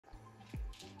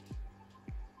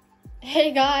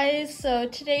Hey guys, so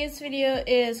today's video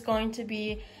is going to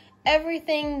be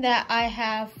everything that I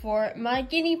have for my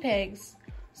guinea pigs.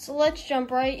 So let's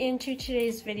jump right into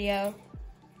today's video.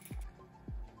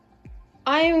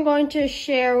 I am going to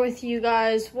share with you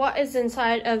guys what is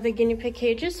inside of the guinea pig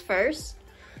cages first.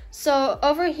 So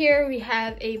over here we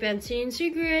have a Benson's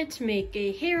grid to make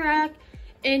a hay rack,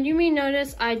 and you may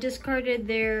notice I discarded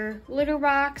their litter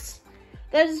box.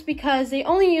 That is because they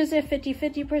only use it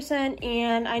 50%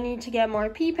 and I need to get more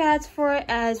pee pads for it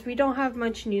as we don't have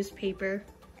much newspaper.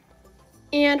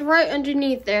 And right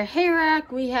underneath their hay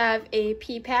rack, we have a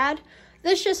pee pad.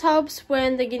 This just helps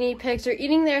when the guinea pigs are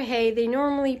eating their hay. They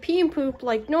normally pee and poop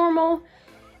like normal,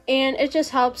 and it just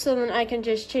helps so then I can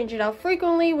just change it out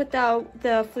frequently without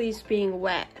the fleece being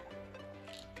wet.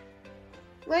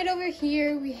 Right over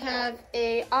here, we have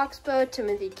a Oxbow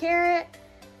Timothy carrot.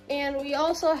 And we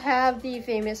also have the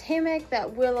famous hammock that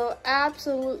Willow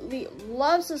absolutely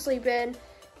loves to sleep in.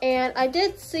 And I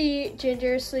did see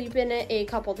Ginger sleep in it a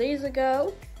couple days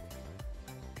ago.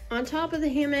 On top of the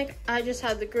hammock, I just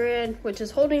have the grid, which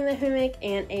is holding the hammock,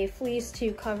 and a fleece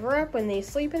to cover up when they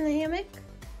sleep in the hammock.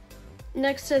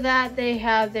 Next to that, they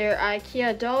have their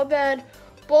IKEA doll bed.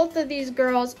 Both of these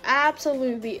girls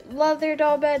absolutely love their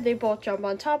doll bed. They both jump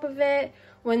on top of it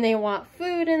when they want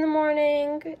food in the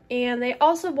morning, and they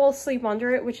also both sleep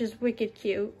under it, which is wicked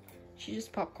cute. She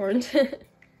just popcorned.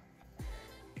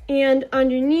 And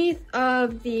underneath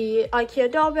of the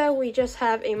IKEA doll bed, we just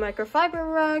have a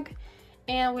microfiber rug,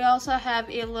 and we also have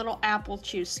a little apple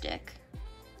chew stick.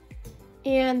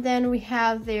 And then we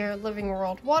have their Living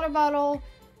World water bottle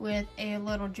with a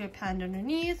little drip hand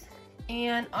underneath.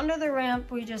 And under the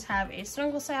ramp, we just have a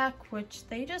snuggle sack, which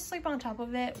they just sleep on top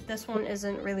of it. This one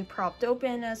isn't really propped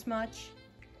open as much.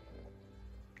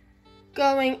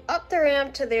 Going up the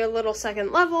ramp to their little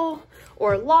second level,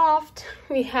 or loft,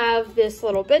 we have this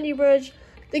little bendy bridge.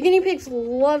 The guinea pigs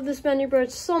love this bendy bridge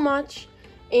so much,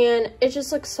 and it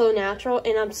just looks so natural,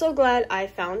 and I'm so glad I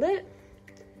found it.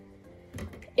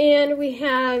 And we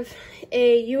have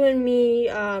a You and Me,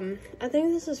 I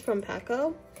think this is from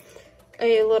Petco.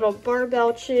 A little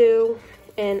barbell chew,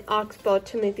 an Oxbow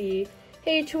Timothy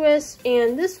hay twist,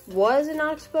 and this was an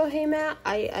Oxbow hay mat.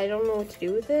 I don't know what to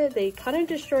do with it. They kind of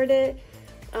destroyed it.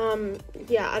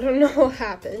 Yeah, I don't know what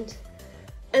happened.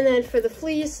 And then for the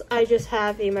fleece, I just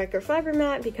have a microfiber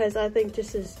mat because I think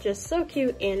this is just so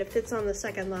cute and it fits on the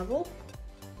second level.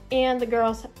 And the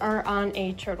girls are on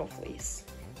a turtle fleece.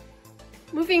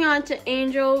 Moving on to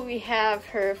Angel, we have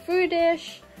her food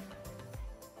dish,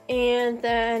 and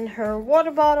then her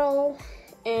water bottle,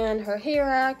 and her hay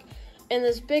rack, and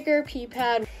this bigger pee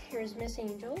pad. Here's Miss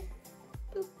Angel.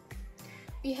 Boop.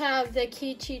 We have the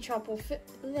KT Tropical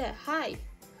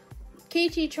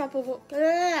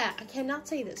I cannot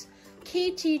say this.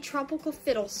 KT Tropical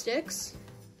Fiddlesticks.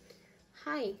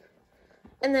 Hi.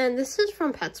 And then this is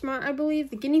from PetSmart, I believe.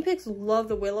 The guinea pigs love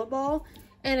the Willow ball,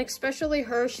 and especially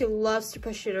her, she loves to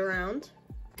push it around.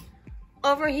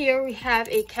 Over here, we have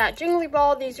a cat jingly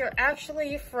ball. These are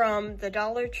actually from the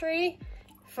Dollar Tree,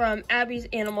 from Abby's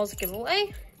Animals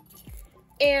giveaway.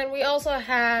 And we also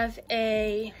have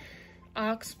a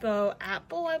Oxbow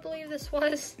apple, I believe this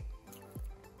was.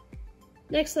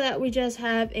 Next to that, we just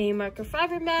have a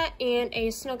microfiber mat and a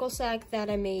snuggle sack that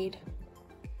I made.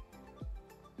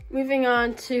 Moving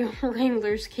on to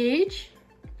Wrangler's cage.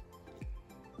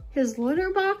 His litter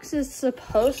box is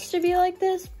supposed to be like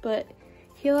this, but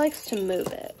he likes to move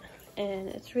it, and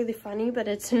it's really funny, but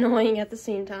it's annoying at the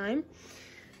same time.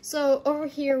 So over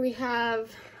here we have,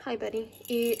 hi buddy,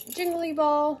 a jingly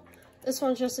ball. This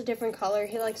one's just a different color.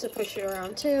 He likes to push it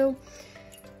around too.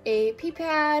 A pee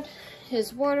pad,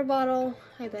 his water bottle,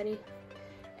 hi buddy.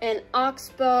 An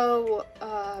Oxbow,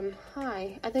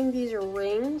 hi, I think these are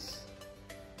rings.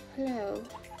 Hello.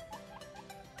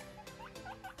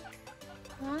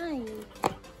 Hi.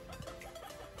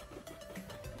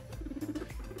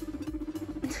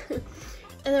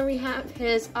 And then we have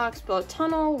his Oxbow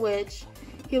tunnel, which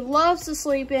he loves to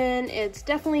sleep in. It's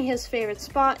definitely his favorite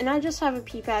spot, and I just have a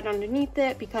pee pad underneath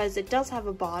it because it does have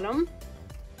a bottom.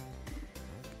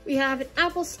 We have an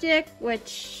apple stick,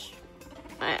 which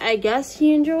I guess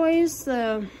he enjoys.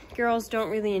 The girls don't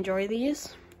really enjoy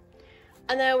these.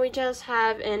 And then we just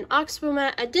have an Oxbow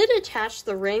mat. I did attach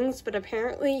the rings, but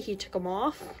apparently he took them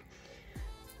off.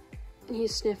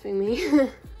 He's sniffing me.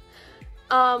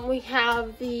 We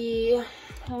have the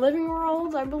Living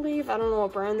World, I believe. I don't know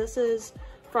what brand this is.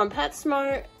 From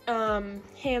PetSmart.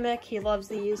 Hammock. He loves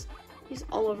these. He's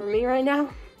all over me right now.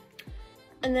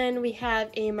 And then we have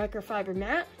a microfiber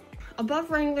mat.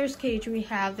 Above Wrangler's cage, we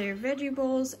have their veggie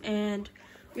bowls, and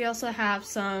we also have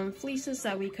some fleeces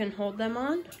that we can hold them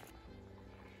on.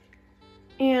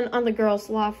 And on the girls'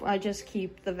 loft, I just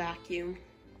keep the vacuum.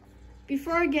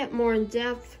 Before I get more in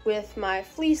depth with my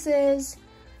fleeces,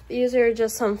 these are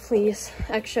just some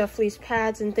extra fleece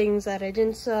pads and things that I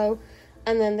didn't sew.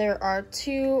 And then there are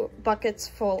 2 buckets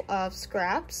full of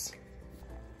scraps.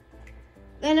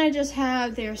 Then I just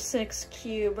have their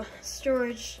 6-cube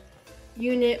storage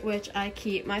unit, which I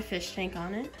keep my fish tank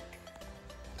on it.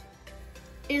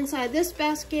 Inside this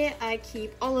basket, I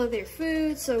keep all of their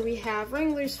food. So we have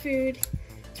Wrangler's food.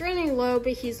 It's running low,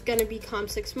 but he's gonna become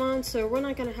 6 months, so we're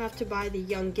not gonna have to buy the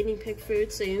young guinea pig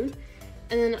food soon.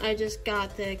 And then I just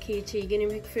got the KT guinea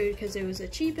pig food because it was the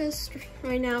cheapest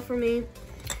right now for me.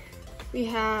 We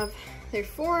have their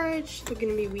forage. They're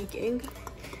gonna be weakening.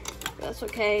 That's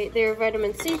okay. Their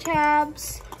vitamin C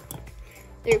tabs,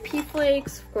 their pea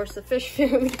flakes, of course the fish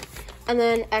food, and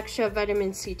then extra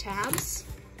vitamin C tabs.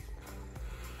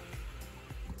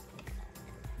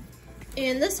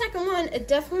 And this second one, it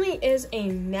definitely is a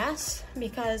mess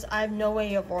because I have no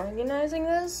way of organizing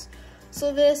this.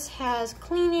 So this has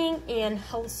cleaning and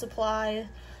health supply.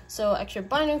 So extra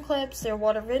binder clips, their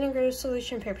water vinegar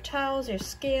solution, paper towels, their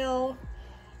scale,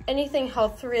 anything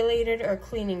health related or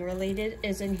cleaning related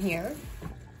is in here.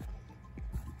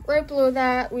 Right below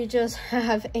that, we just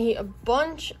have a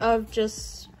bunch of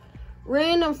just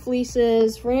random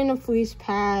fleeces, random fleece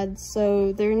pads,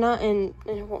 so they're not in,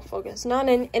 and it won't focus, not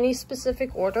in any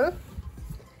specific order.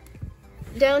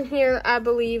 Down here, I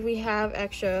believe we have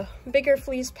extra bigger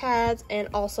fleece pads and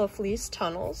also fleece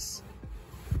tunnels.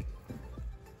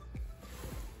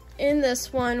 In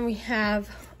this one, we have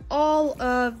all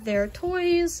of their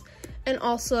toys and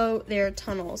also their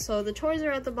tunnels. So the toys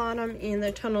are at the bottom and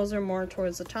the tunnels are more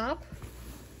towards the top.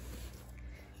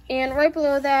 And right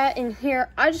below that, in here,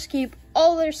 I just keep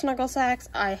all their snuggle sacks.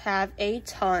 I have a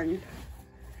ton.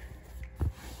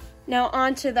 Now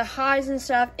on to the hides and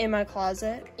stuff in my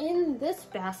closet. In this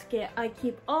basket, I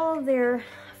keep all of their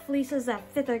fleeces that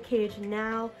fit their cage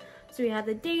now. So we have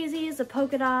the daisies, the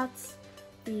polka dots,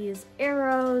 these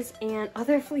arrows, and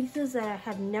other fleeces that I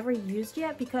have never used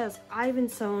yet because I haven't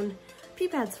sewn pea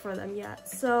pads for them yet.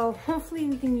 So hopefully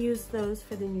we can use those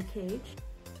for the new cage.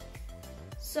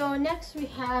 So next we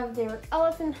have their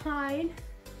elephant hide.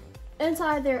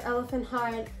 Inside their elephant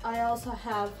hide, I also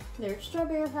have their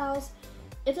strawberry house.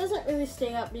 It doesn't really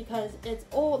stay up because it's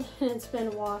old and it's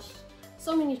been washed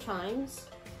so many times.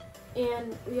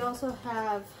 And we also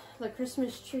have the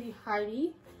Christmas tree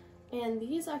hidey. And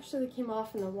these actually came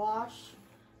off in the wash.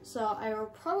 So I will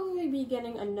probably be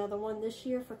getting another one this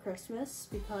year for Christmas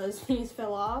because these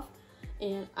fell off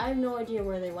and I have no idea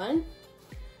where they went.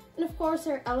 And of course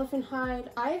their elephant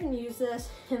hide. I haven't used this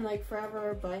in like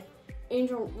forever, but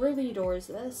Angel really adores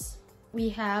this. We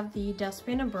have the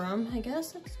dustpan and broom. I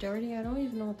guess it's dirty. I don't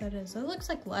even know what that is. It looks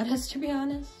like lettuce, to be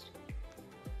honest.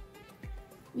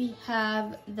 We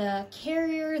have the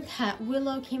carrier that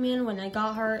Willow came in when I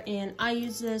got her, and I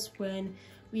use this when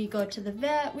we go to the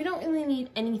vet. We don't really need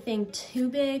anything too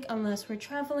big unless we're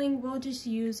traveling. We'll just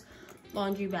use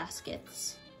laundry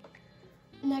baskets.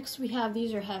 Next we have,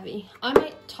 these are heavy. I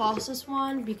might toss this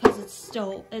one because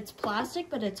it's plastic,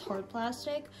 but it's hard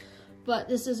plastic. But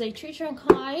this is a tree trunk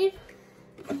hide.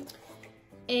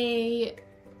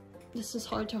 This is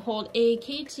hard to hold, a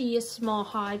KT small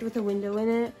hide with a window in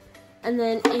it. And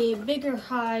then a bigger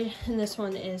hide, and this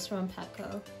one is from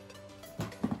Petco.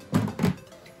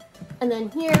 And then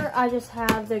here I just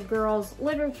have the girls'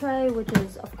 litter tray, which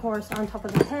is of course on top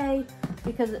of the hay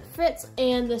because it fits,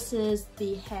 and this is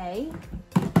the hay.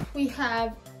 We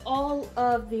have all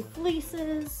of the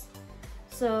fleeces.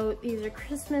 So these are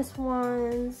Christmas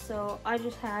ones. So I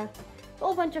just have a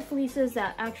whole bunch of fleeces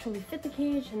that actually fit the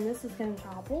cage, and this is gonna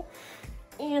topple.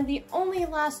 And the only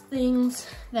last things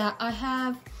that I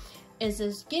have is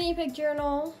this guinea pig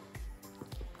journal,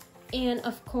 and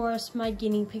of course my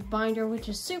guinea pig binder, which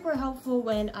is super helpful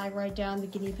when I write down the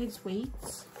guinea pig's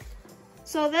weights.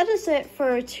 So that is it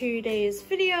for today's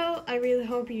video. I really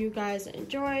hope you guys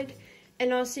enjoyed,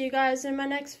 and I'll see you guys in my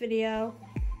next video.